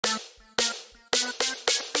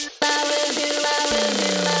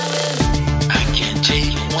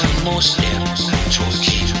more step towards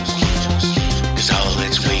you, 'cause all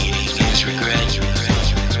that's waiting is regret.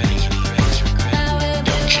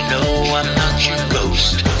 Don't you know I'm not your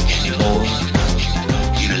ghost anymore?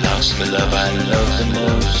 You lost the love I love the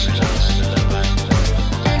most.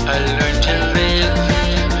 I learned to live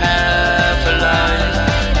half a life.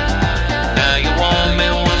 Now you want me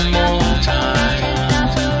one more time.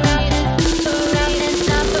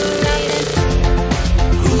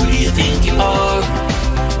 Who do you think you are?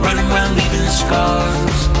 Running around leaving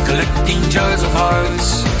scars, collecting jars of hearts,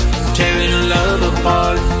 tearing love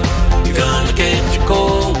apart. You're gonna get your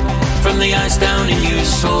goal from the ice down in your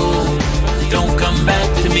soul. Don't come back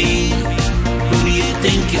to me